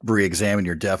re-examine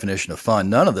your definition of fun.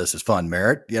 None of this is fun,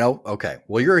 Merritt. Okay.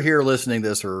 Well, you're here listening to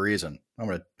this for a reason. I'm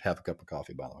going to have a cup of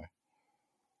coffee, by the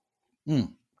way.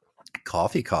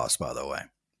 Coffee costs, by the way.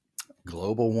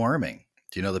 Global warming.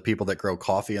 Do you know the people that grow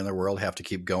coffee in the world have to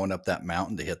keep going up that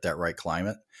mountain to hit that right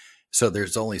climate? So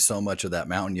there's only so much of that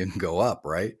mountain you can go up,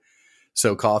 right?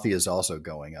 So coffee is also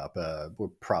going up.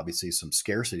 We'll probably see some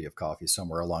scarcity of coffee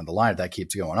somewhere along the line if that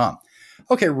keeps going on.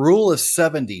 Okay, rule of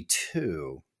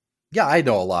 72. Yeah, I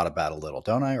know a lot about a little,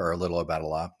 don't I? Or a little about a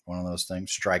lot. One of those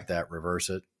things. Strike that, reverse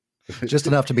it. Just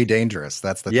enough to be dangerous.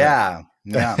 That's the thing.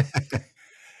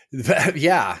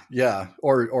 Yeah.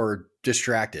 Or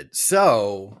distracted.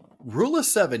 So rule of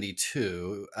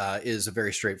 72 is a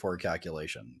very straightforward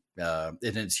calculation. And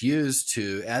it's used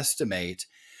to estimate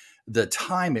the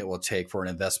time it will take for an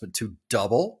investment to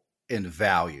double in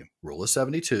value. Rule of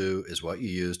 72 is what you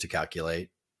use to calculate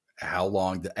how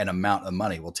long an amount of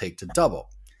money will take to double.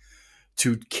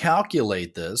 To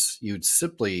calculate this, you'd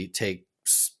simply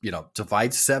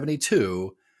divide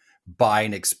 72 by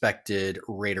an expected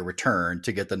rate of return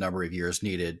to get the number of years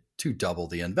needed to double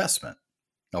the investment.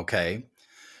 Okay.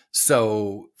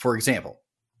 So, for example,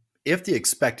 if the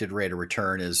expected rate of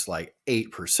return is like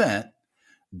 8%,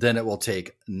 then it will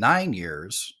take 9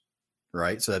 years,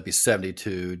 right? So that'd be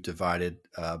 72 divided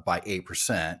by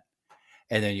 8%.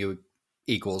 And then you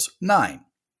equals 9.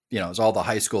 As all the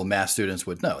high school math students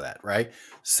would know that, right?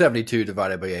 72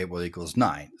 divided by 8 will equals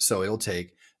 9. So it'll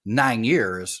take 9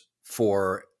 years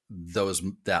for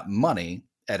that money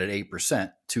at an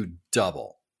 8% to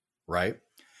double, right?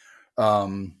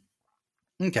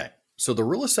 Okay. So the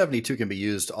rule of 72 can be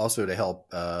used also to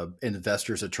help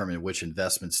investors determine which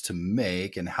investments to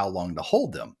make and how long to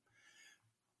hold them,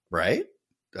 right?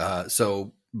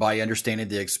 So by understanding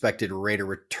the expected rate of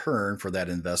return for that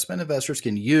investment, investors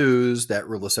can use that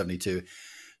rule of 72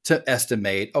 to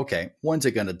estimate, okay, when's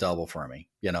it going to double for me?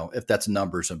 If that's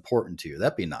numbers important to you,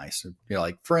 that'd be nice.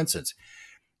 Like for instance,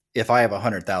 if I have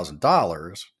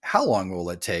 $100,000, how long will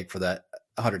it take for that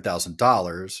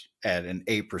 $100,000 at an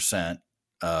 8%,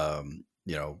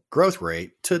 growth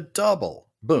rate to double?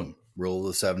 Boom. Rule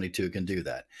of 72 can do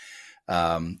that.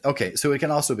 Okay. So it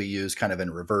can also be used kind of in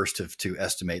reverse to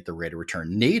estimate the rate of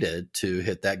return needed to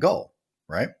hit that goal,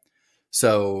 right?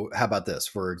 So how about this?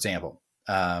 For example,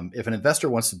 if an investor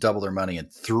wants to double their money in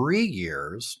 3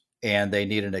 years and they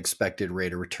need an expected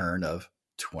rate of return of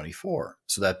 24.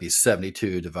 So that'd be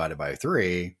 72 divided by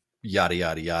 3, yada,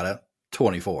 yada, yada,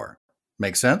 24.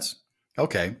 Make sense?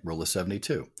 Okay. Rule of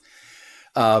 72.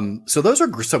 So those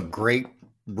are some great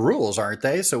rules, aren't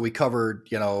they? So we covered,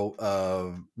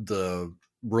 the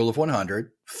rule of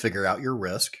 100, figure out your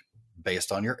risk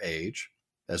based on your age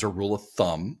as a rule of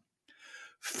thumb.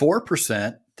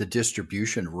 4%, the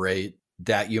distribution rate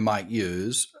that you might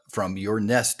use from your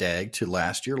nest egg to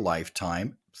last your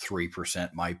lifetime.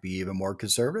 3% might be even more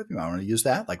conservative. You might want to use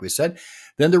that, like we said.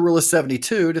 Then the rule of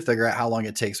 72 to figure out how long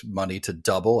it takes money to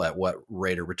double at what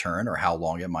rate of return or how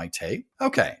long it might take.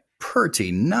 Okay.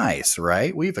 Pretty nice,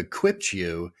 right? We've equipped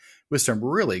you with some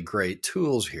really great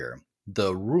tools here.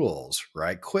 The rules,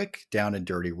 right? Quick, down and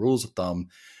dirty rules of thumb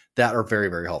that are very,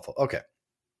 very helpful. Okay.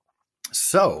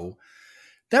 So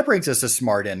that brings us to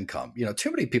smart income.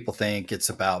 Too many people think it's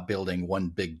about building one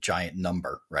big giant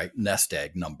number, right? Nest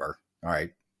egg number. All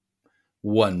right.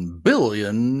 $1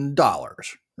 billion,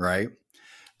 right?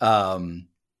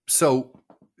 So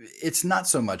it's not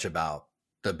so much about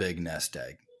the big nest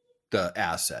egg, the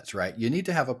assets, right? You need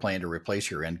to have a plan to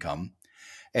replace your income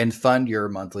and fund your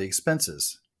monthly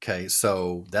expenses. Okay.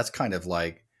 So that's kind of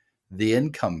like the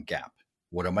income gap.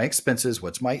 What are my expenses?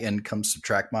 What's my income?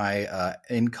 Subtract my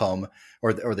income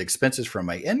or the expenses from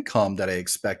my income that I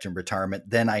expect in retirement.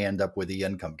 Then I end up with the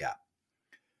income gap.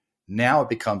 Now it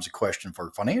becomes a question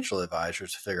for financial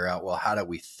advisors to figure out, well, how do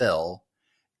we fill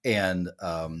and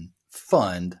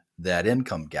fund that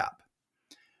income gap,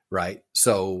 right?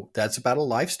 So that's about a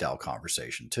lifestyle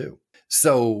conversation too.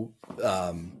 So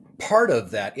part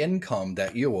of that income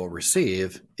that you will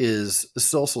receive is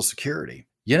Social Security.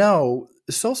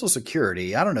 Social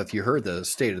Security, I don't know if you heard the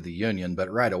State of the Union, but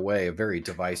right away, a very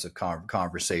divisive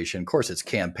conversation. Of course, it's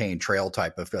campaign trail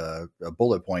type of a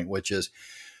bullet point, which is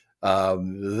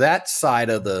that side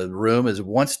of the room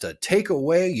wants to take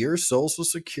away your Social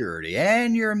Security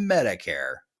and your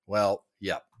Medicare. Well,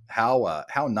 yep.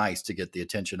 How nice to get the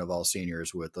attention of all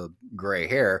seniors with the gray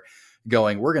hair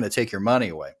going, we're going to take your money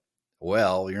away.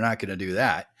 Well, you're not going to do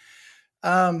that.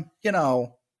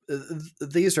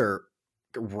 These are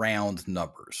round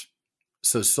numbers.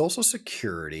 So Social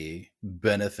Security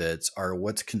benefits are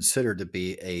what's considered to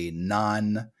be a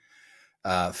non-funded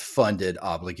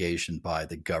obligation by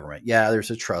the government. Yeah,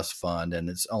 there's a trust fund and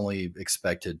it's only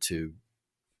expected to,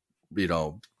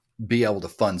 be able to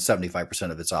fund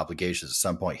 75% of its obligations at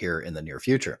some point here in the near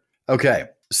future. Okay.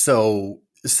 So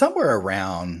somewhere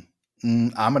around,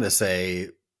 I'm going to say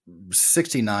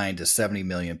 69 to 70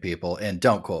 million people. And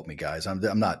don't quote me, guys. I'm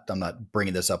not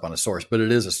bringing this up on a source, but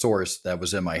it is a source that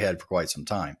was in my head for quite some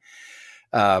time.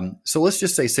 So let's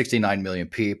just say 69 million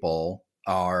people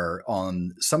are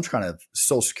on some kind of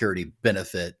Social Security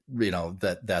benefit,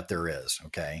 that there is.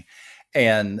 Okay.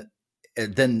 And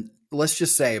then let's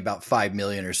just say about 5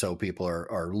 million or so people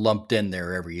are lumped in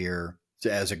there every year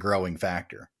as a growing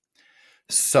factor.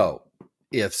 So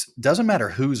doesn't matter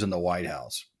who's in the White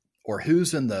House or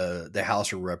who's in the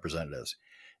House of Representatives,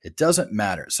 It doesn't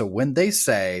matter. So when they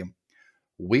say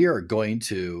we are going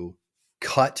to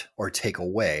cut or take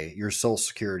away your Social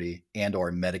Security and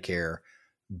or Medicare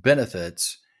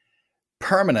benefits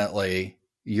permanently,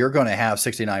 you're going to have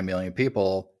 69 million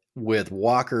people with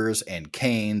walkers and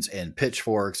canes and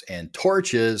pitchforks and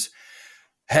torches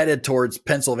headed towards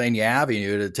Pennsylvania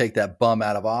Avenue to take that bum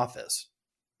out of office.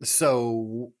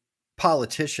 So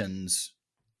politicians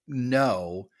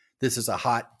know this is a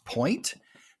hot point.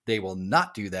 They will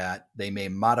not do that. They may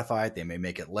modify it. They may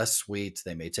make it less sweet.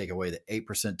 They may take away the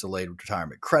 8% delayed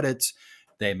retirement credits.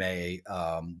 They may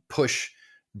push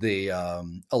the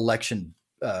election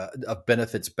of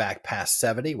benefits back past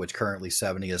 70, which currently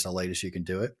 70 is the latest you can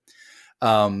do it.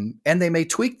 And they may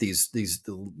tweak these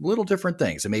little different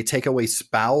things. They may take away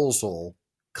spousal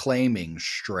claiming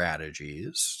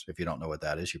strategies. If you don't know what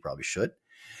that is, you probably should.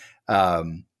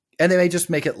 And they may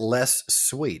just make it less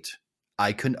sweet.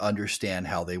 I couldn't understand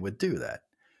how they would do that.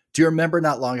 Do you remember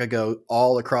not long ago,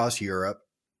 all across Europe,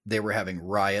 they were having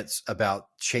riots about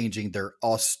changing their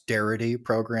austerity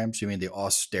programs? You mean the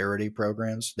austerity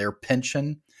programs? Their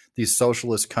pension, these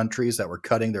socialist countries that were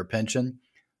cutting their pension.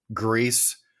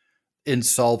 Greece,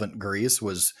 insolvent Greece,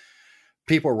 was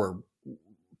people were,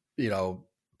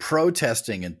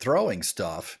 protesting and throwing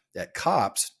stuff at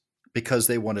cops because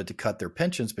they wanted to cut their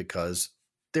pensions because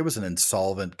there was an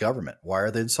insolvent government. Why are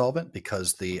they insolvent?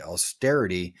 Because the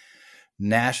austerity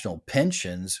national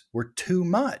pensions were too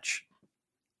much.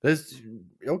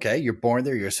 Okay, you're born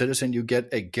there, you're a citizen, you get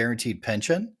a guaranteed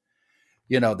pension.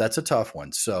 That's a tough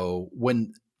one. So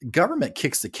when government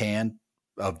kicks the can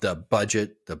of the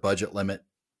budget limit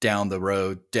down the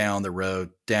road,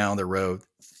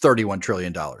 $31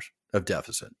 trillion of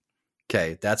deficit.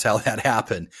 Okay, that's how that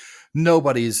happened.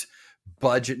 Nobody's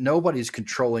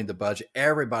controlling the budget.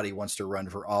 Everybody wants to run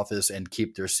for office and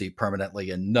keep their seat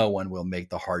permanently, and no one will make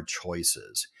the hard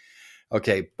choices.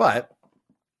 Okay, but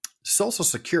Social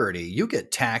Security, you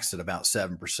get taxed at about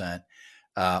 7%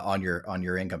 on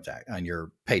your income tax, on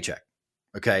your paycheck.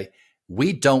 Okay,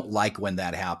 we don't like when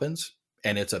that happens,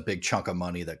 and it's a big chunk of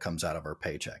money that comes out of our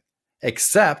paycheck.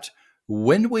 Except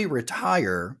when we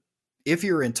retire, if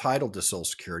you're entitled to Social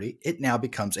Security, it now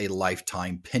becomes a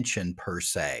lifetime pension per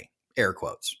se. Air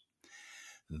quotes.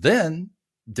 Then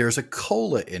there's a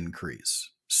COLA increase,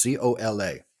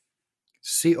 COLA,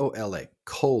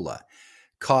 COLA,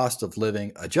 cost of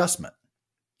living adjustment.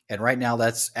 And right now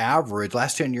that's average,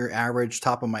 last 10-year average,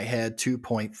 top of my head,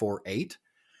 2.48.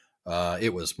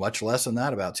 It was much less than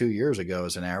that about 2 years ago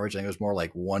as an average. I think it was more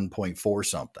like 1.4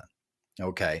 something.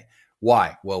 Okay.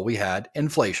 Why? Well, we had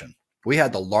inflation. We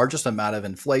had the largest amount of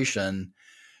inflation.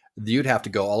 You'd have to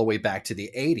go all the way back to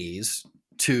the 80s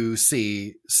to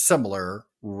see similar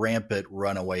rampant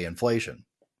runaway inflation.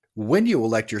 When you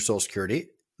elect your Social Security,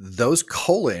 those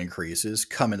COLA increases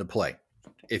come into play.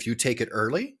 If you take it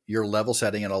early, you're level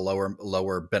setting in a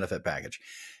lower benefit package.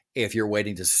 If you're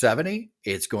waiting to 70,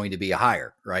 it's going to be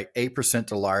higher, right?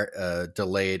 8%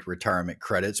 delayed retirement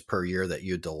credits per year that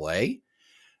you delay.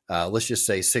 Let's just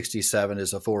say 67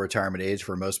 is a full retirement age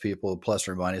for most people, plus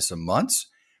or minus some months.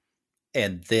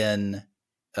 And then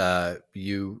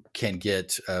you can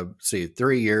get,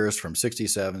 3 years from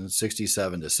 67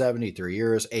 to 70, 3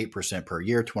 years, 8% per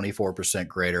year, 24%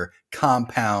 greater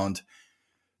compound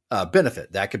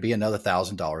benefit. That could be another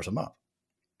 $1,000 a month.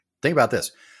 Think about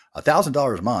this.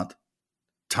 $1,000 a month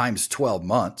times 12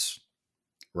 months,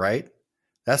 right?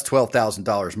 That's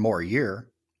 $12,000 more a year.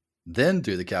 Then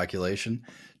do the calculation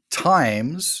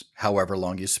times however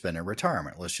long you spend in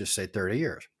retirement. Let's just say 30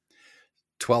 years.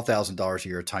 $12,000 a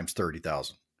year times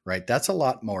 30,000, right? That's a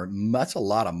lot more. That's a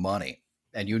lot of money.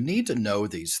 And you need to know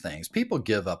these things. People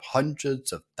give up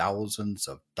hundreds of thousands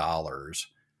of dollars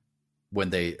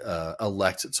when they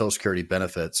elect Social Security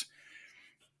benefits.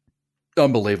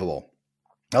 Unbelievable.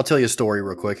 I'll tell you a story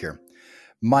real quick here.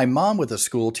 My mom was a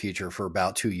school teacher for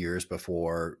about 2 years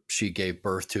before she gave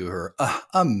birth to her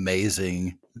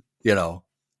amazing,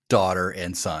 daughter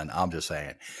and son. I'm just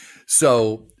saying.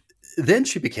 So then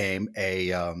she became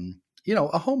a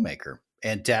homemaker,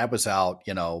 and dad was out,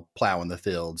 plowing the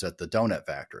fields at the donut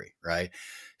factory, right?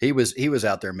 He was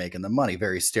out there making the money.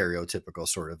 Very stereotypical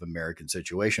sort of American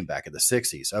situation back in the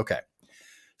 60s. Okay.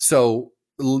 So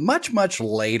much, much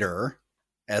later,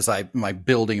 as I'm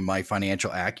building my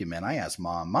financial acumen, I asked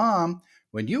Mom,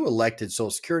 when you elected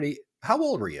Social Security, how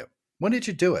old were you? When did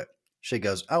you do it? She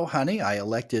goes, oh, honey, I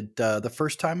elected the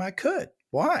first time I could.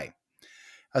 Why?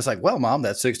 I was like, well, Mom,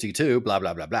 that's 62, blah,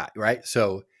 blah, blah, blah, right?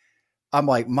 So I'm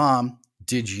like, Mom,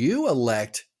 did you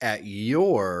elect at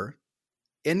your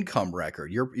income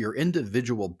record, your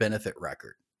individual benefit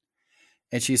record?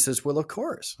 And she says, well, of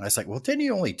course. And I was like, well, didn't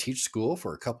you only teach school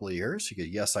for a couple of years? She goes,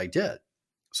 yes, I did.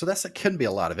 So that couldn't be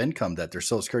a lot of income that their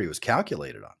Social Security was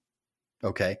calculated on.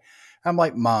 Okay. I'm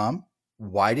like, Mom,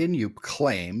 why didn't you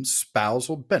claim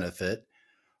spousal benefit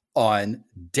on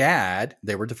dad?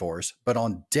 They were divorced, but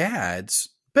on dad's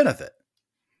benefit.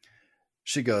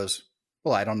 She goes,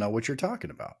 well, I don't know what you're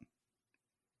talking about.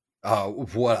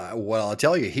 What I'll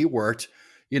tell you, he worked,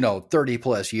 30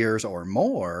 plus years or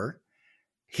more.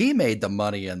 He made the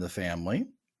money in the family,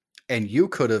 and you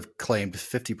could have claimed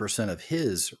 50% of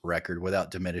his record without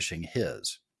diminishing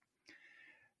his.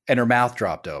 And her mouth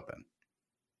dropped open.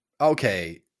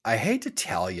 Okay, I hate to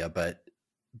tell you, but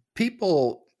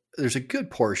there's a good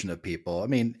portion of people. I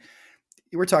mean,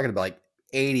 we're talking about like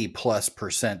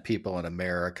 80+% people in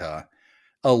America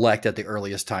elect at the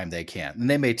earliest time they can. And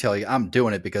they may tell you, I'm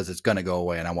doing it because it's going to go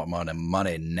away and I want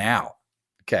money now.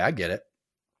 Okay, I get it.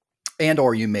 And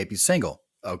or you may be single.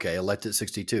 Okay, elect at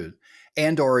 62.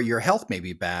 And or your health may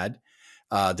be bad.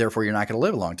 Therefore, you're not going to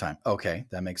live a long time. Okay,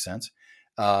 that makes sense.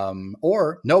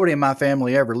 Or nobody in my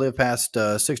family ever lived past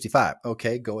 65.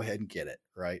 Okay, go ahead and get it,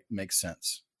 right? Makes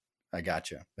sense. I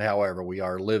got you. However, we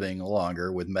are living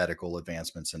longer with medical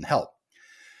advancements and help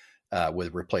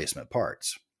with replacement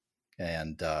parts.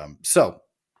 And so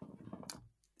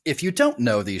if you don't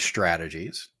know these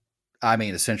strategies, I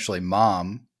mean, essentially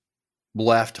mom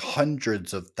left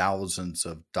hundreds of thousands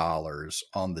of dollars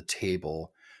on the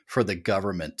table for the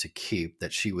government to keep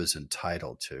that she was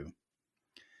entitled to.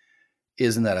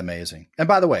 Isn't that amazing? And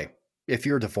by the way, if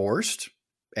you're divorced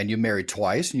and you married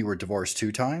twice and you were divorced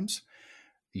 2 times,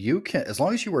 you can, as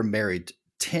long as you were married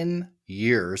 10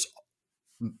 years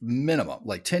minimum,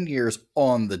 like 10 years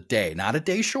on the day, not a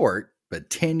day short, but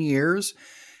 10 years,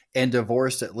 and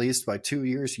divorced at least by 2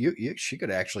 years, she could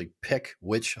actually pick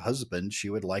which husband she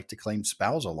would like to claim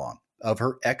spousal on of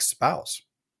her ex-spouse.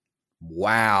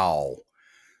 Wow.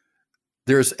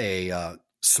 There's a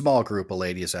small group of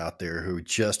ladies out there who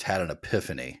just had an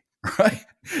epiphany, right?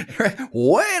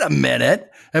 Wait a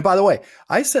minute. And by the way,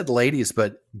 I said ladies,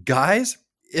 but guys,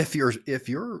 if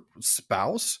your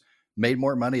spouse made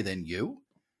more money than you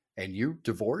and you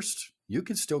divorced, you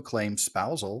can still claim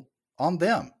spousal on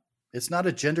them. It's not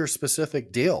a gender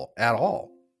specific deal at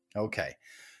all. Okay.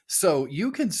 So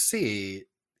you can see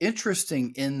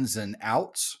interesting ins and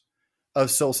outs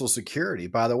of Social Security.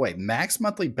 By the way, max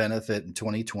monthly benefit in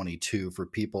 2022 for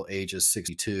people ages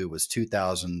 62 was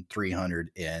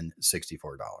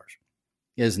 $2,364.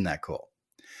 Isn't that cool?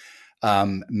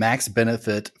 Max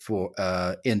benefit for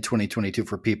in 2022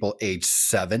 for people age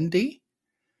 70.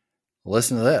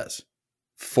 Listen to this,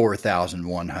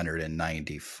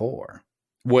 $4,194.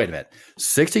 Wait a minute,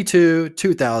 62,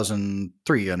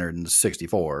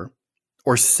 2,364,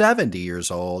 or 70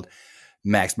 years old,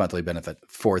 max monthly benefit,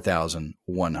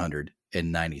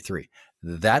 4,193.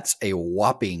 That's a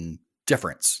whopping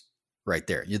difference right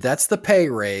there. That's the pay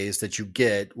raise that you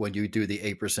get when you do the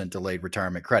 8% delayed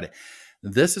retirement credit.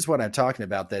 This is what I'm talking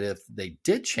about, that if they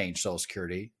did change Social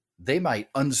Security, they might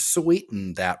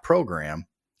unsweeten that program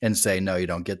and say, no, you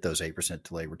don't get those 8%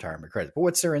 delayed retirement credit. But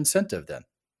what's their incentive then?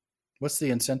 What's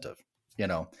the incentive,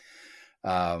 to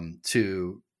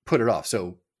put it off?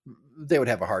 So they would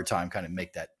have a hard time kind of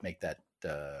make that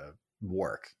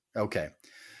work. Okay.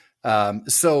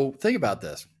 So think about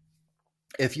this.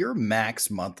 If your max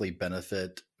monthly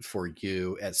benefit for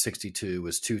you at 62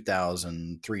 was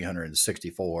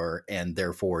 2,364, and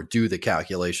therefore do the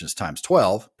calculations times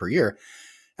 12 per year,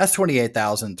 that's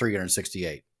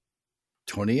 28,368.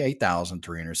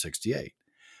 28,368.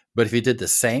 But if you did the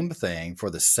same thing for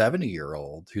the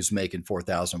 70-year-old who's making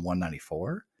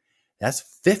 4,194,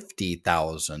 that's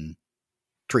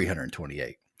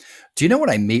 50,328. Do you know when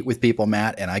I meet with people,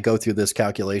 Matt, and I go through this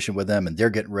calculation with them and they're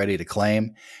getting ready to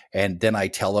claim, and then I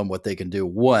tell them what they can do,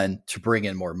 one, to bring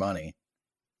in more money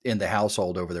in the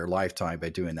household over their lifetime by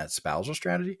doing that spousal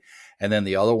strategy. And then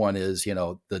the other one is,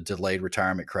 the delayed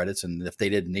retirement credits. And if they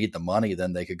didn't need the money,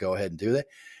 then they could go ahead and do that.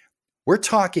 We're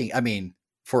talking,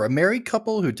 for a married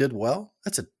couple who did well,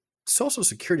 Social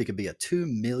Security could be a $2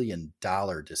 million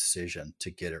decision to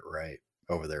get it right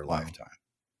over their lifetime.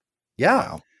 Yeah.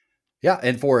 Wow. Yeah.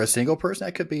 And for a single person,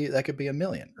 that could be $1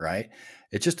 million, right?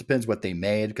 It just depends what they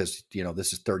made, because,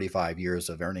 this is 35 years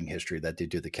of earning history that they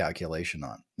do the calculation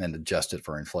on and adjust it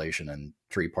for inflation and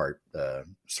 3-part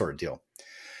sort of deal.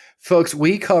 Folks,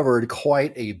 we covered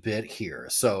quite a bit here.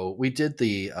 So we did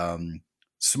the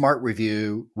SMART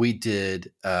review. We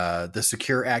did the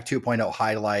Secure Act 2.0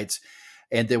 highlights.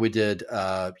 And then we did,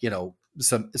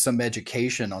 some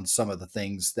education on some of the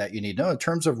things that you need to know in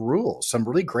terms of rules, some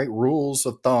really great rules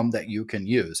of thumb that you can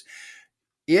use.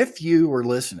 If you were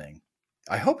listening,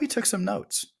 I hope he took some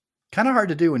notes. Kind of hard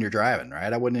to do when you're driving,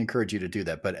 right? I wouldn't encourage you to do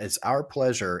that, but it's our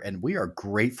pleasure, and we are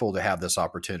grateful to have this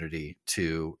opportunity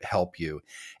to help you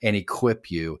and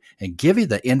equip you and give you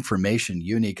the information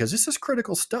you need, because this is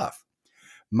critical stuff.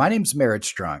 My name's Merritt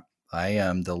Strunk. I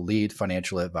am the lead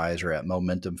financial advisor at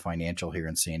Momentum Financial here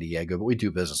in San Diego, but we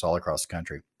do business all across the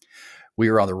country. We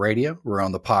are on the radio. We're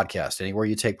on the podcast, anywhere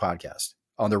you take podcasts.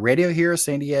 On the radio here in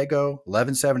San Diego,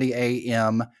 1170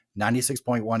 AM,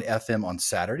 96.1 FM on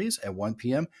Saturdays at 1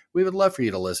 p.m. We would love for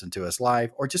you to listen to us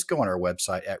live, or just go on our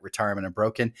website at Retirement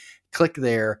Unbroken. Click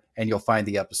there and you'll find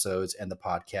the episodes and the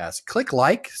podcast. Click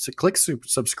like, click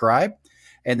subscribe,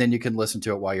 and then you can listen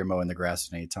to it while you're mowing the grass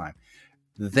at any time.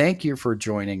 Thank you for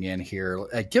joining in here.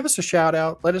 Give us a shout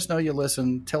out. Let us know you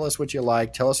listen. Tell us what you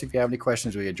like. Tell us if you have any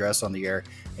questions we address on the air,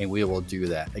 and we will do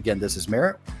that. Again, this is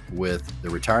Merritt with the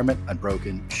Retirement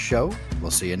Unbroken Show.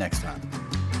 We'll see you next time.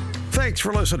 Thanks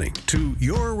for listening to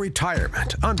Your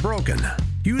Retirement Unbroken.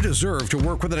 You deserve to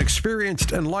work with an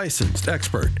experienced and licensed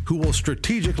expert who will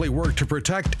strategically work to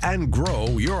protect and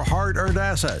grow your hard-earned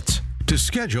assets. To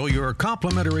schedule your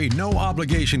complimentary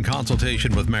no-obligation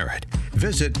consultation with Merritt,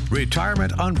 visit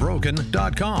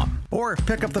retirementunbroken.com or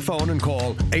pick up the phone and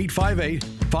call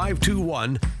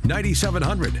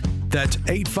 858-521-9700. That's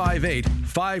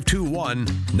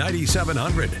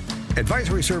 858-521-9700.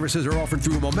 Advisory services are offered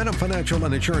through Momentum Financial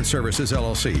and Insurance Services,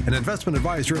 LLC, an investment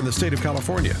advisor in the state of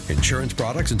California. Insurance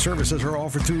products and services are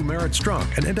offered through Merritt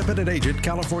Strunk, an independent agent,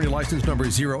 California license number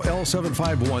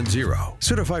 0L7510.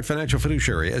 Certified financial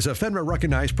fiduciary as a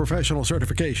FINRA-recognized professional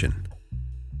certification.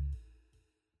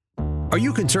 Are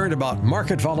you concerned about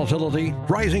market volatility,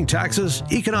 rising taxes,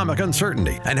 economic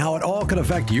uncertainty, and how it all could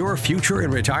affect your future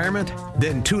in retirement?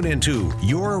 Then tune into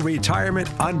Your Retirement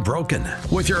Unbroken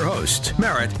with your host,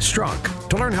 Merritt Strunk,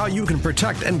 to learn how you can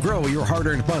protect and grow your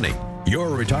hard-earned money. Your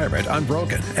Retirement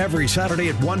Unbroken, every Saturday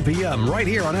at 1 p.m. right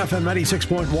here on FM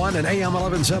 96.1 and AM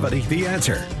 1170, The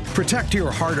Answer. Protect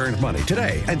your hard-earned money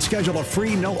today and schedule a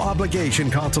free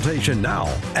no-obligation consultation now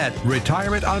at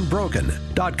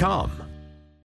retirementunbroken.com.